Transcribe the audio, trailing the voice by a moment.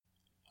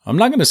I'm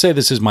not going to say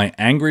this is my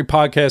angry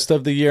podcast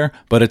of the year,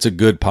 but it's a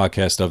good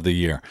podcast of the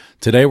year.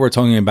 Today we're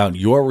talking about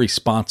your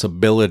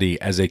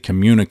responsibility as a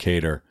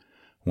communicator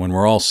when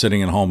we're all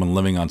sitting at home and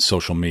living on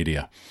social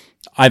media.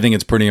 I think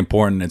it's pretty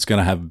important. It's going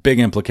to have big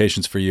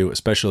implications for you,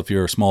 especially if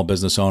you're a small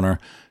business owner.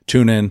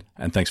 Tune in,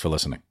 and thanks for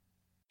listening.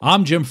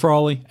 I'm Jim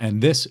Frawley,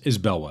 and this is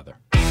Bellwether.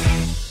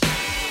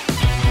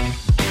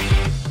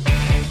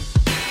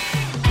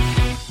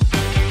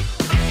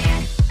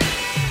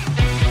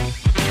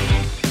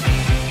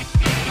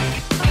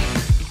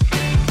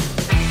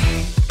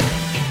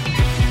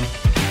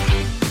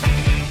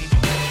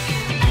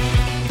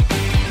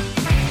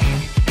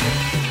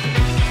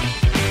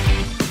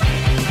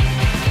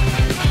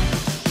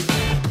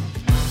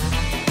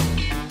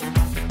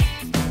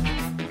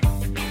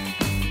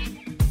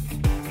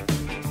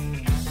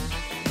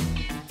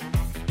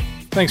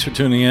 Thanks for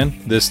tuning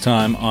in this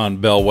time on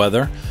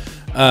Bellwether.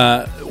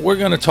 We're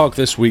going to talk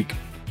this week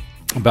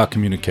about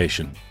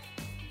communication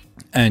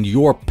and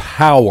your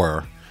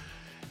power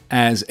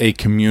as a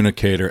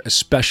communicator,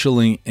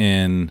 especially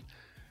in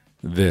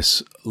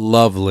this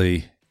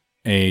lovely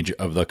age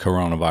of the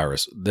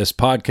coronavirus. This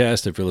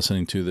podcast, if you're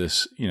listening to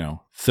this,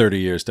 30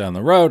 years down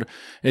the road,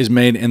 is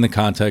made in the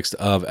context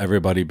of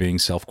everybody being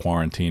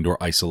self-quarantined or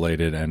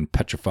isolated and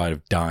petrified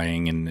of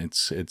dying, and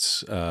it's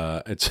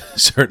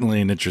certainly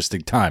an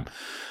interesting time.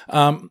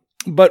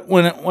 But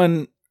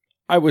when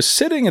I was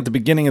sitting at the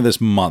beginning of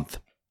this month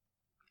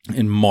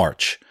in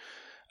March,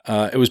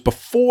 it was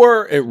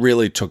before it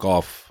really took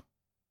off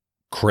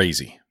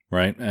crazy,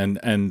 right?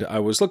 And I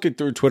was looking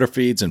through Twitter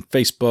feeds and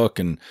Facebook,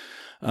 and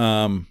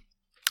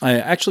I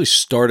actually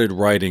started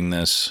writing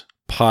this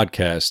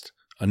podcast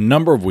a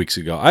number of weeks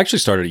ago. I actually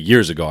started it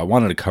years ago. I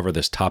wanted to cover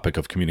this topic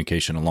of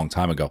communication a long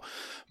time ago,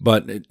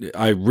 but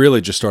I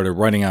really just started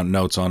writing out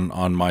notes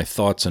on my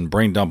thoughts and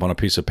brain dump on a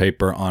piece of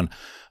paper on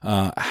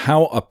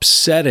how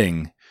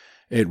upsetting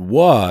it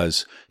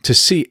was to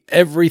see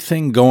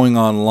everything going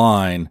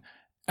online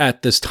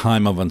at this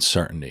time of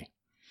uncertainty.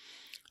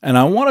 And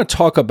I want to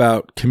talk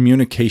about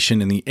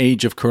communication in the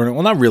age of corona.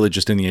 Well, not really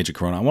just in the age of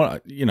corona. I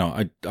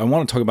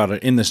want to talk about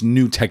it in this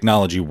new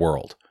technology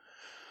world.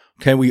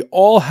 Okay, we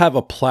all have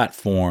a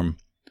platform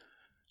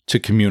to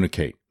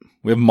communicate.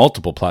 We have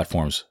multiple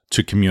platforms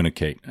to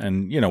communicate.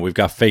 And, we've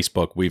got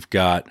Facebook, we've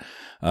got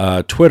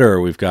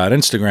Twitter, we've got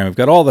Instagram, we've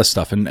got all this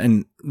stuff.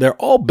 And they're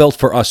all built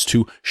for us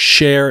to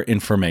share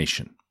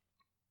information.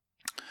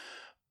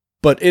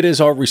 But it is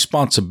our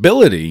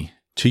responsibility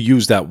to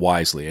use that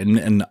wisely.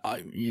 And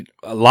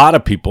a lot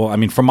of people,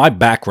 from my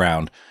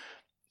background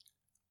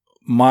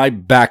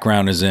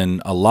is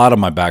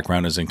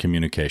in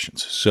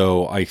communications.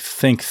 So I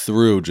think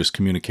through just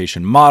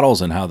communication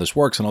models and how this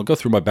works, and I'll go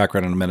through my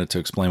background in a minute to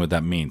explain what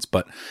that means.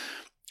 But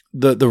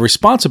the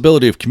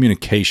responsibility of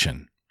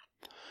communication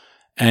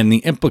and the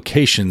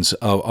implications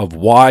of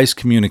wise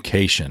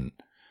communication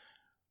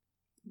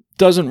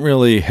doesn't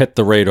really hit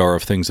the radar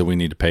of things that we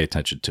need to pay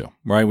attention to,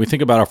 right? We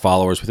think about our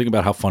followers, we think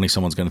about how funny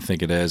someone's going to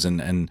think it is,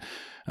 and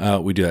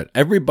we do that.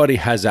 Everybody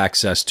has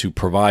access to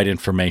provide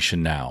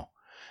information now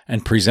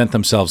and present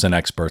themselves as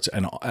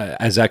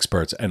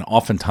experts, and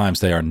oftentimes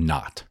they are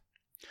not.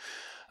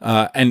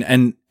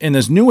 And in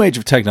this new age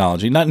of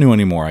technology, not new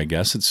anymore, I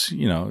guess,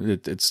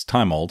 it's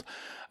time old,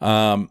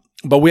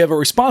 but we have a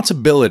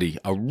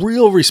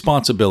real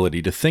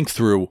responsibility to think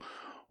through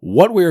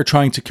what we are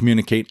trying to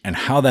communicate and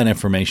how that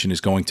information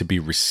is going to be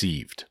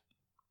received.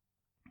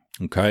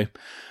 Okay?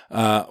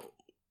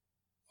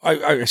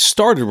 I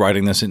started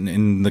writing this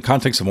in the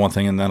context of one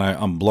thing, and then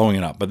I'm blowing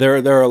it up. But there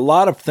are a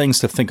lot of things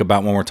to think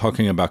about when we're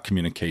talking about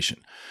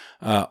communication.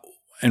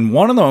 And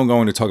one of them I'm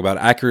going to talk about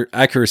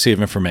accuracy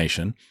of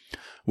information,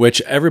 which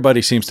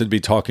everybody seems to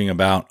be talking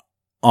about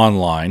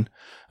online.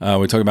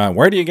 We talk about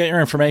where do you get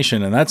your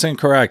information, and that's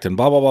incorrect, and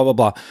blah, blah, blah, blah,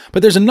 blah.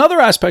 But there's another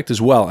aspect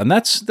as well, and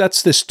that's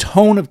this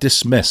tone of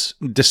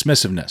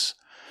dismissiveness.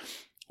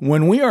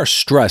 When we are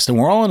stressed, and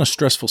we're all in a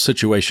stressful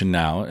situation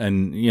now,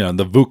 and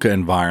the VUCA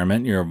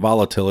environment, your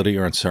volatility,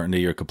 your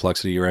uncertainty, your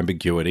complexity, your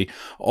ambiguity,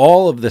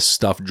 all of this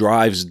stuff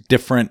drives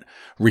different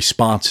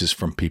responses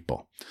from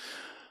people.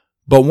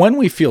 But when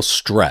we feel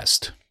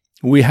stressed,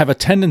 we have a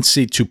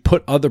tendency to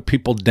put other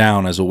people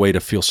down as a way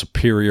to feel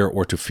superior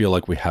or to feel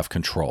like we have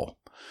control,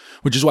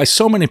 which is why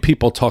so many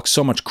people talk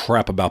so much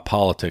crap about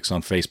politics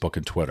on Facebook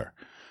and Twitter,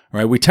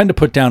 right? We tend to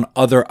put down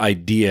other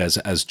ideas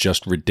as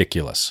just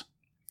ridiculous.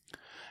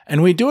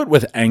 And we do it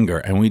with anger,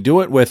 and we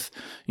do it with,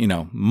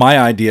 my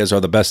ideas are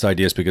the best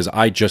ideas because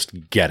I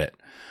just get it.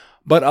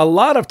 But a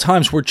lot of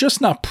times we're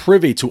just not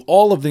privy to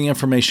all of the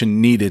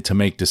information needed to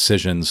make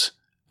decisions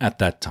at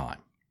that time.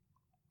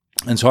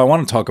 And so I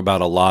want to talk about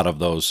a lot of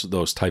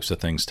those types of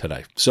things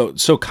today.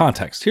 So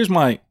context. Here's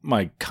my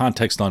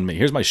context on me.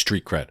 Here's my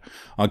street cred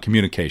on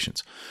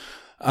communications.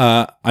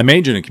 I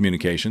majored in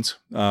communications,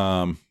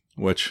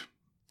 which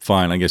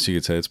fine, I guess you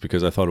could say it's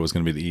because I thought it was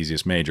going to be the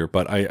easiest major,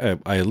 but I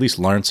at least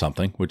learned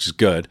something, which is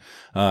good.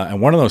 And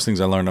one of those things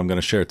I learned I'm going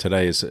to share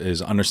today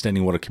is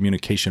understanding what a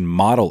communication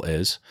model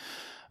is.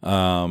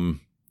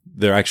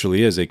 There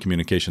actually is a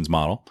communications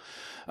model.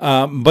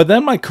 But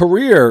then my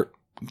career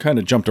kind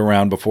of jumped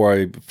around before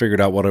I figured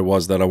out what it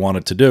was that I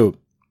wanted to do.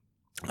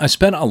 I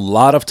spent a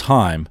lot of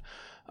time,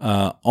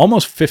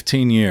 almost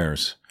 15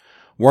 years,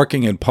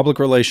 working in public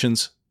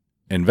relations,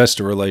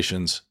 investor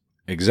relations,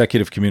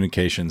 executive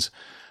communications,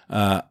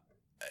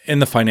 in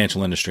the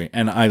financial industry.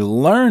 And I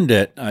learned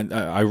it,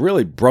 I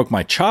really broke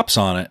my chops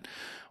on it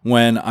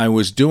when I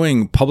was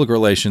doing public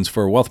relations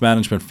for a wealth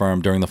management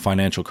firm during the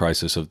financial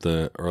crisis of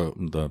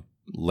the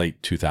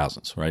late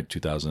 2000s, right?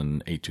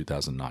 2008,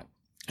 2009.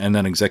 And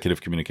then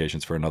executive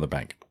communications for another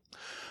bank.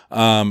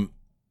 And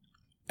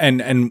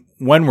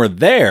when we're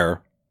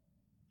there,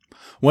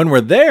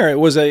 it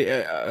was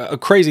a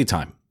crazy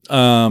time.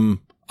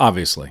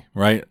 Obviously,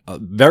 right?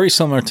 Very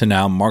similar to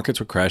now. Markets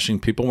were crashing.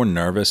 People were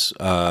nervous.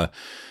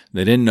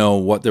 They didn't know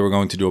what they were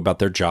going to do about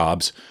their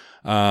jobs.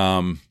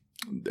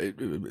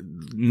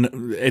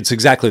 It's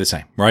exactly the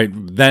same, right?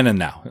 Then and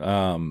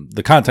now.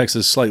 The context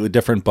is slightly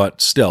different,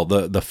 but still,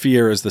 the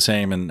fear is the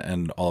same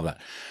and all of that.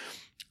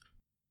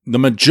 The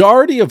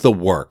majority of the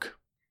work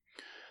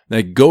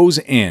that goes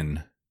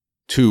in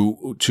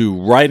to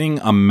writing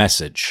a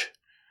message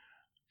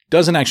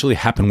doesn't actually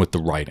happen with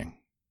the writing.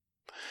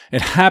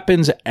 It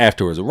happens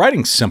afterwards. The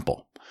writing's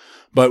simple,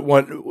 but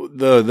what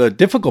the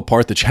difficult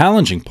part, the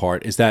challenging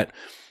part, is that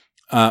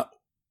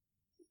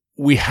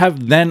we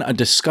have then a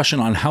discussion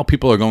on how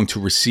people are going to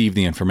receive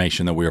the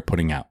information that we are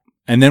putting out.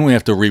 And then we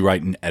have to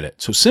rewrite and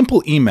edit. So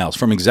simple emails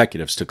from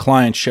executives to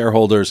clients,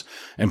 shareholders,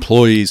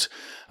 employees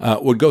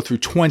would go through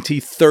 20,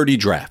 30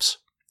 drafts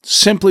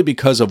simply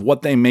because of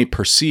what they may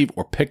perceive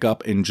or pick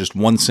up in just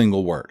one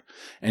single word.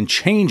 And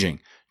changing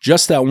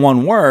just that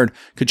one word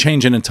could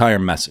change an entire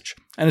message.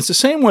 And it's the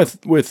same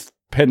with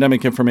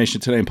pandemic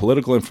information today and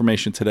political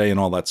information today and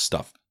all that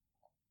stuff.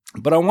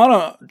 But I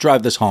want to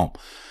drive this home.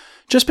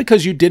 Just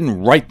because you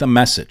didn't write the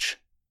message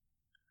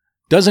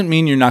doesn't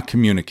mean you're not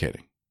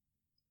communicating.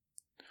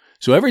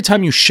 So every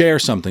time you share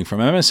something from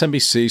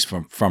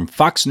MSNBC, from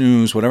Fox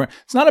News, whatever,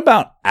 it's not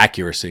about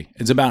accuracy.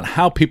 It's about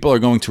how people are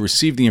going to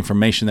receive the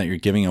information that you're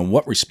giving and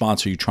what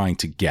response are you trying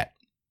to get.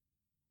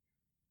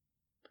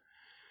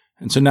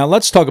 And so now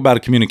let's talk about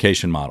a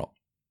communication model.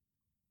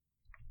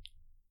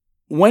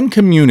 When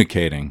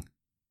communicating,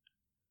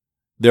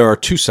 there are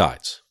two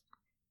sides.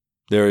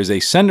 There is a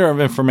sender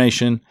of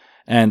information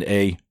and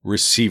a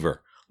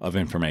receiver of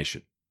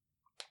information.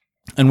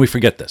 And we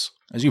forget this.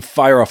 As you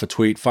fire off a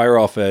tweet, fire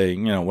off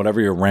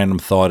whatever your random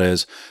thought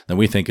is that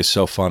we think is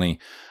so funny,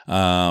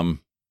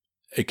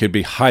 it could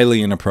be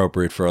highly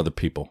inappropriate for other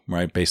people,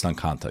 right? Based on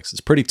context.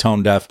 It's pretty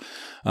tone deaf.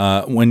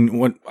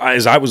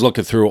 As I was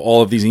looking through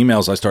all of these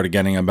emails I started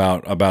getting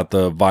about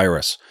the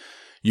virus,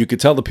 you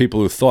could tell the people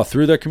who thought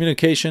through their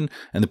communication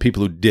and the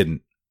people who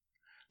didn't.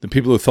 The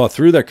people who thought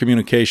through their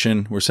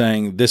communication were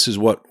saying, this is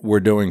what we're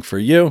doing for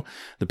you.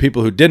 The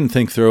people who didn't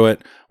think through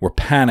it were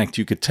panicked,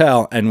 you could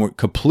tell, and were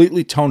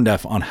completely tone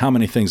deaf on how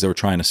many things they were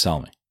trying to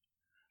sell me.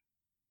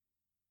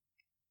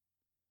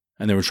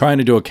 And they were trying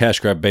to do a cash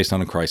grab based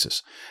on a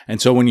crisis.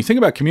 And so when you think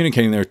about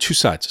communicating, there are two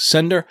sides, a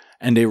sender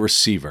and a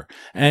receiver.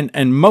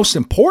 And most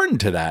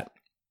important to that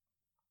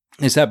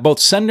is that both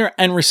sender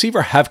and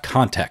receiver have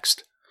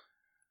context.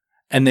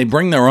 And they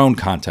bring their own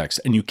context,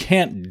 and you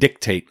can't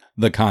dictate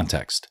the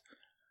context.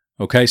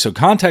 Okay, so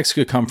context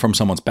could come from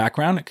someone's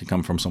background. It could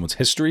come from someone's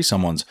history,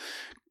 someone's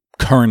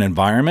current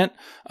environment,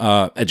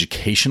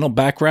 educational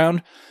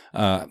background,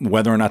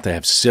 whether or not they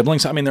have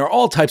siblings. I mean, there are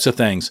all types of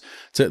things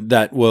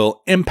that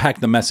will impact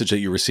the message that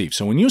you receive.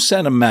 So when you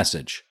send a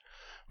message,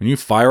 when you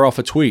fire off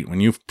a tweet, when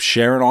you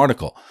share an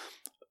article,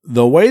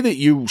 the way that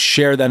you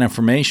share that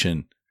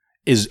information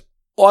is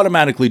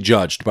automatically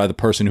judged by the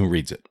person who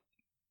reads it.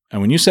 And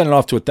when you send it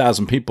off to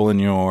 1,000 people in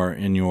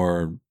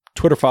your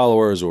Twitter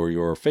followers or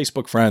your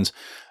Facebook friends,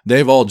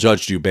 they've all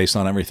judged you based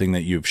on everything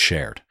that you've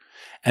shared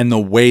and the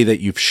way that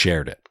you've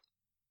shared it.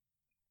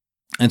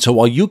 And so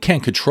while you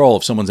can't control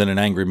if someone's in an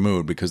angry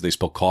mood because they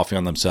spilled coffee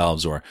on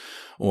themselves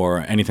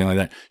or anything like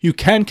that, you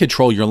can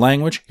control your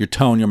language, your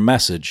tone, your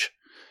message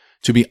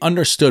to be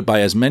understood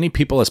by as many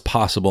people as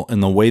possible in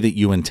the way that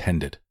you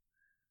intended.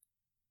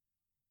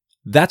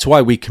 That's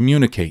why we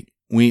communicate.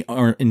 We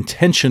are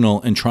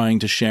intentional in trying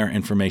to share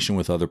information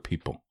with other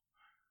people.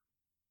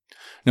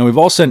 Now, we've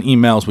all sent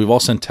emails, we've all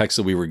sent texts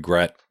that we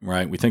regret,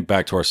 right? We think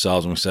back to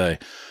ourselves and we say,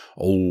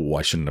 oh,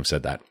 I shouldn't have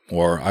said that.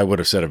 Or I would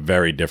have said it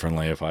very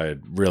differently if I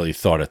had really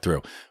thought it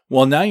through.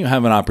 Well, now you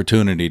have an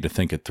opportunity to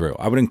think it through.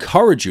 I would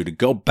encourage you to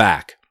go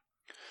back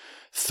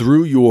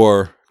through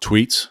your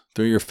tweets,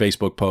 through your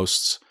Facebook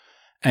posts,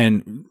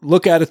 and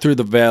look at it through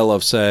the veil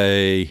of,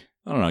 say,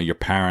 I don't know, your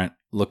parent.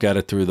 Look at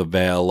it through the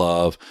veil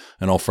of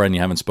an old friend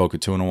you haven't spoken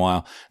to in a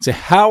while. Say,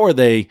 how are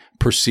they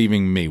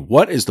perceiving me?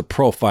 What is the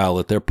profile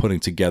that they're putting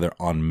together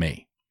on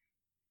me?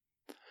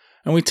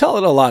 And we tell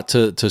it a lot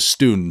to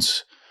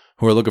students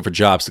who are looking for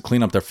jobs to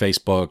clean up their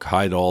Facebook,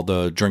 hide all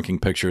the drinking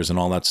pictures and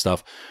all that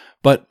stuff.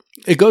 But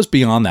it goes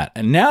beyond that.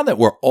 And now that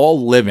we're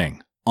all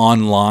living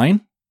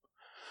online,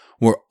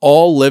 We're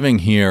all living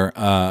here,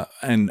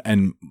 and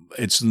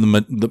it's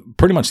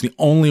pretty much the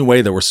only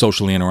way that we're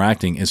socially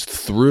interacting is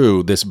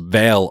through this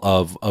veil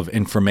of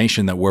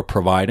information that we're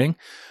providing.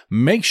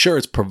 Make sure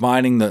it's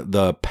providing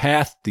the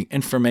path, the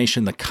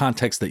information, the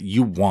context that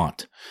you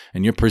want,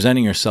 and you're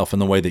presenting yourself in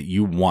the way that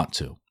you want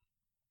to.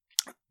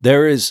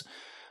 There is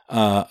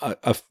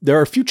there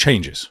are a few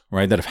changes,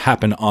 right, that have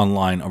happened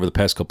online over the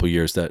past couple of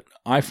years that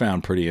I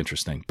found pretty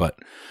interesting. But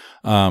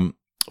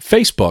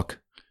Facebook,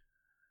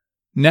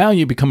 now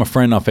you become a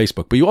friend on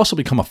Facebook, but you also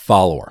become a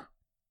follower.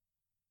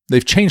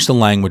 They've changed the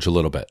language a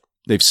little bit.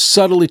 They've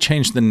subtly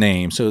changed the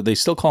name, so they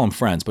still call them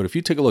friends. But if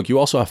you take a look, you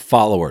also have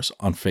followers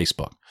on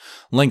Facebook.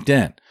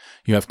 LinkedIn,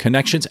 you have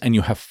connections and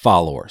you have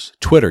followers.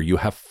 Twitter, you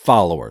have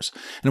followers.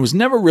 And it was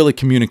never really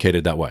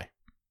communicated that way.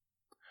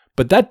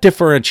 But that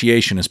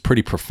differentiation is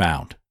pretty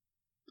profound.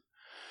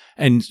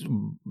 And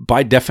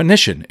by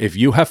definition, if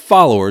you have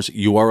followers,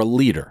 you are a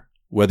leader,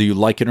 whether you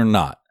like it or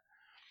not.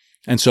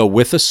 And so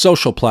with a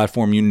social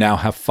platform, you now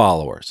have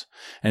followers.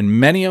 And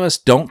many of us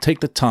don't take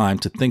the time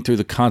to think through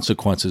the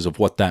consequences of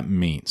what that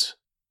means.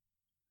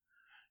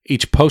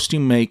 Each post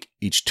you make,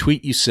 each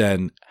tweet you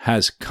send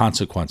has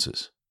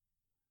consequences.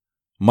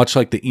 Much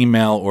like the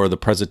email or the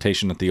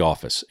presentation at the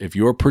office. If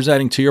you're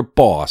presenting to your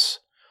boss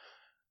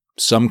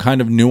some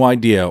kind of new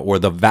idea or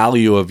the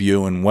value of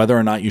you and whether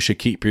or not you should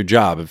keep your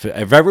job, if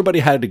everybody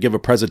had to give a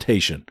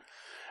presentation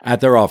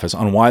at their office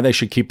on why they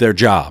should keep their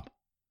job,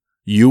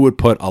 you would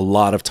put a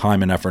lot of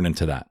time and effort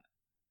into that.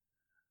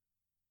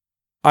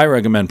 I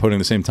recommend putting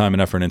the same time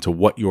and effort into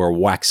what you are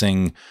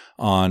waxing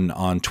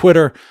on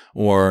Twitter,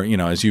 or,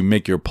 as you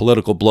make your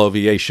political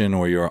bloviation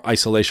or your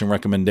isolation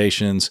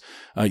recommendations.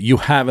 You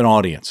have an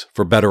audience,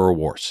 for better or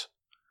worse.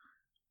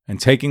 And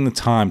taking the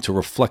time to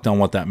reflect on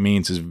what that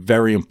means is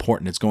very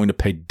important. It's going to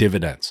pay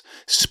dividends,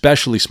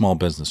 especially small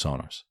business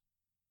owners.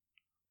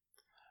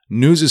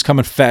 News is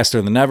coming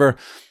faster than ever,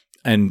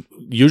 and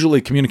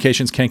usually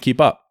communications can't keep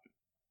up.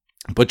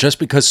 But just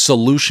because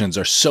solutions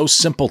are so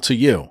simple to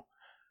you,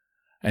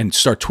 and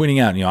start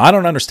tweeting out, I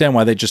don't understand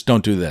why they just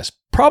don't do this.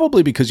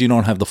 Probably because you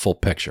don't have the full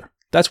picture.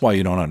 That's why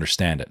you don't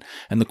understand it.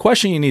 And the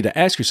question you need to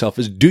ask yourself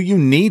is, do you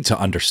need to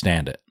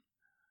understand it?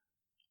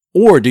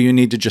 Or do you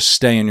need to just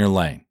stay in your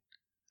lane?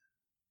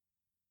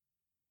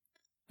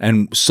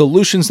 And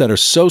solutions that are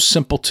so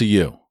simple to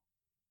you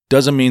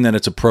doesn't mean that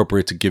it's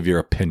appropriate to give your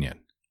opinion.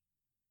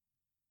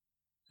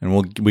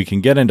 And we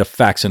can get into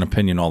facts and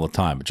opinion all the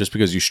time, but just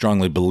because you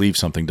strongly believe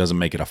something doesn't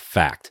make it a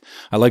fact.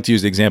 I like to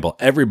use the example,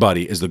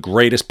 everybody is the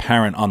greatest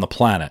parent on the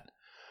planet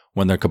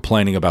when they're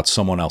complaining about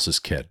someone else's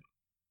kid.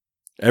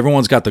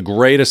 Everyone's got the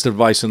greatest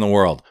advice in the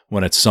world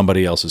when it's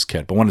somebody else's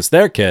kid. But when it's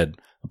their kid,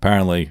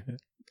 apparently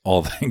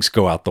all things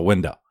go out the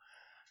window.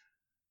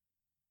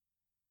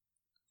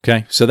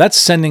 Okay, so that's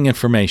sending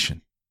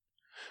information.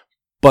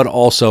 But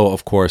also,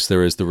 of course,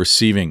 there is the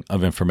receiving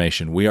of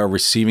information. We are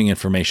receiving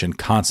information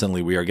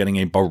constantly. We are getting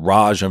a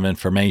barrage of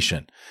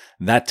information.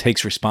 That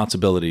takes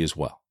responsibility as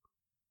well.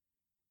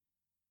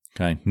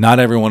 Okay, not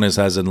everyone is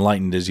as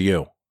enlightened as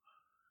you.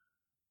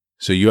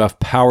 So you have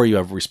power, you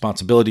have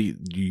responsibility.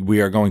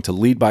 We are going to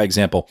lead by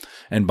example.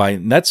 And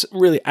that's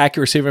really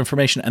accuracy of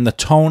information, and the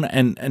tone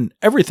and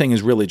everything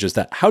is really just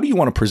that. How do you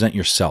want to present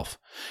yourself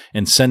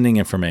in sending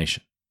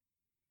information?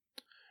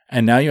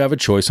 And now you have a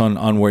choice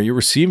on where you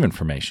receive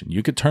information.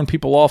 You could turn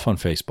people off on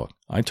Facebook.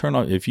 I turn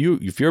on if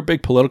you're a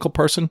big political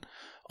person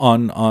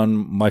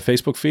on my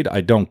Facebook feed,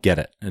 I don't get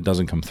it. It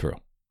doesn't come through.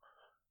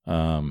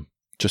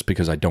 Just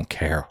because I don't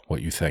care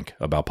what you think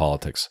about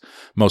politics.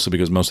 Mostly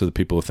because most of the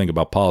people who think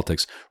about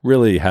politics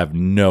really have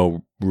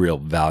no real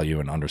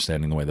value in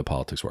understanding the way the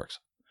politics works.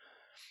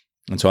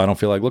 And so I don't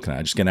feel like looking at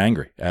it. I just get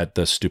angry at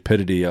the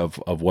stupidity of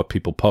what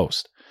people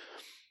post.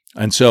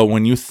 And so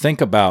when you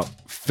think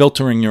about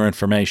filtering your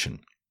information,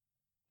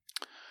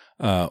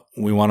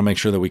 we want to make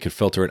sure that we can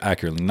filter it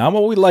accurately. Not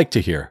what we like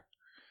to hear,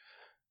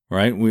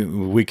 right?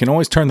 We can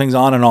always turn things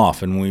on and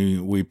off, and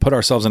we put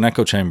ourselves in an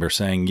echo chamber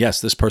saying, yes,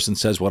 this person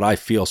says what I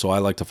feel, so I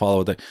like to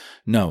follow it.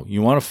 No,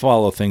 you want to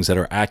follow things that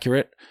are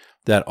accurate,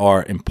 that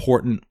are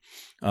important,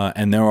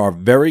 and there are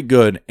very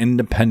good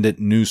independent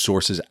news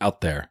sources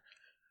out there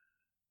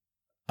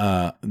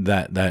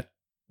that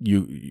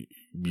you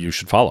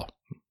should follow,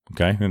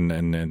 okay?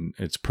 And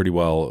it's pretty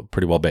well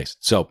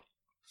based. So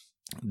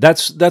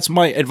that's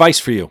my advice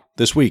for you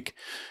this week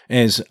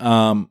is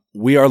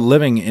we are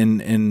living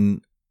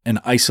in an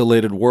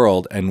isolated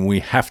world, and we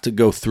have to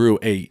go through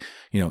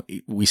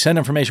we send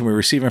information, we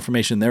receive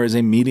information. There is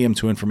a medium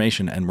to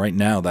information, and right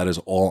now that is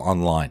all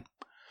online,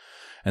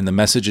 and the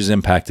message is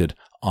impacted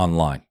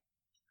online.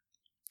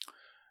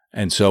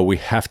 And so we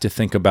have to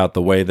think about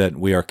the way that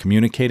we are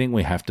communicating.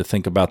 We have to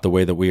think about the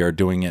way that we are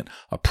doing it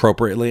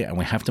appropriately, and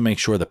we have to make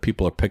sure that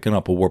people are picking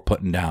up what we're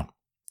putting down.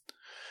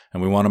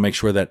 And we want to make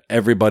sure that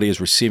everybody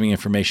is receiving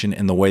information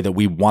in the way that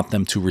we want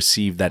them to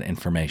receive that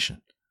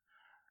information.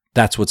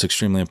 That's what's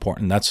extremely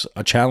important. That's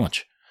a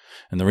challenge.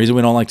 And the reason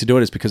we don't like to do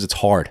it is because it's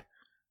hard.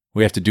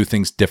 We have to do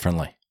things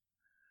differently.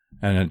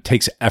 And it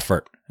takes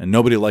effort. And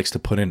nobody likes to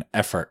put in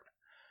effort.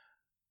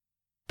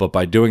 But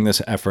by doing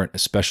this effort,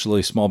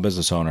 especially small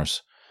business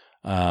owners,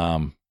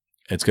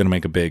 it's going to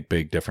make a big,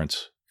 big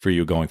difference for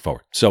you going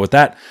forward. So with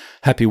that,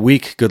 happy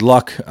week. Good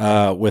luck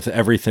with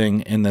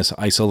everything in this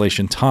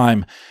isolation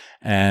time.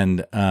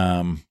 And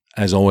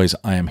as always,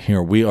 I am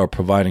here. We are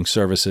providing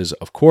services,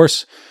 of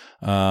course,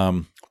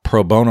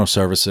 pro bono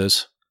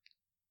services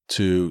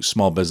to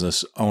small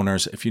business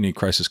owners. If you need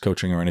crisis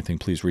coaching or anything,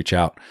 please reach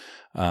out,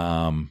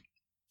 and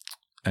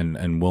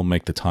we'll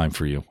make the time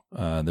for you.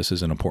 This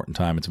is an important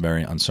time. It's a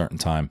very uncertain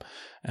time.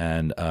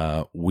 And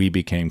we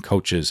became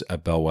coaches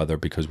at Bellwether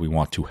because we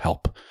want to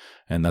help.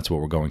 And that's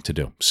what we're going to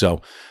do.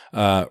 So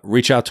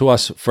reach out to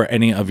us for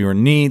any of your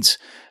needs.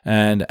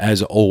 And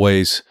as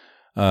always,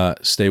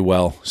 stay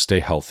well, stay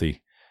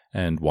healthy,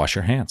 and wash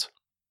your hands.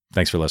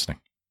 Thanks for listening.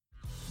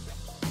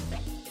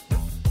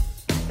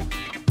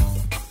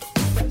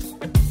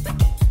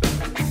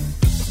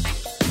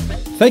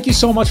 Thank you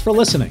so much for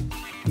listening.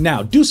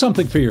 Now, do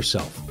something for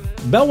yourself.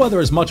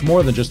 Bellwether is much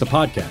more than just a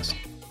podcast.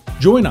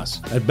 Join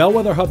us at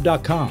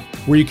bellwetherhub.com,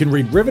 where you can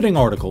read riveting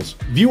articles,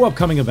 view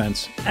upcoming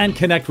events, and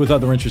connect with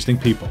other interesting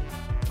people.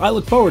 I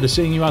look forward to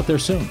seeing you out there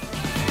soon.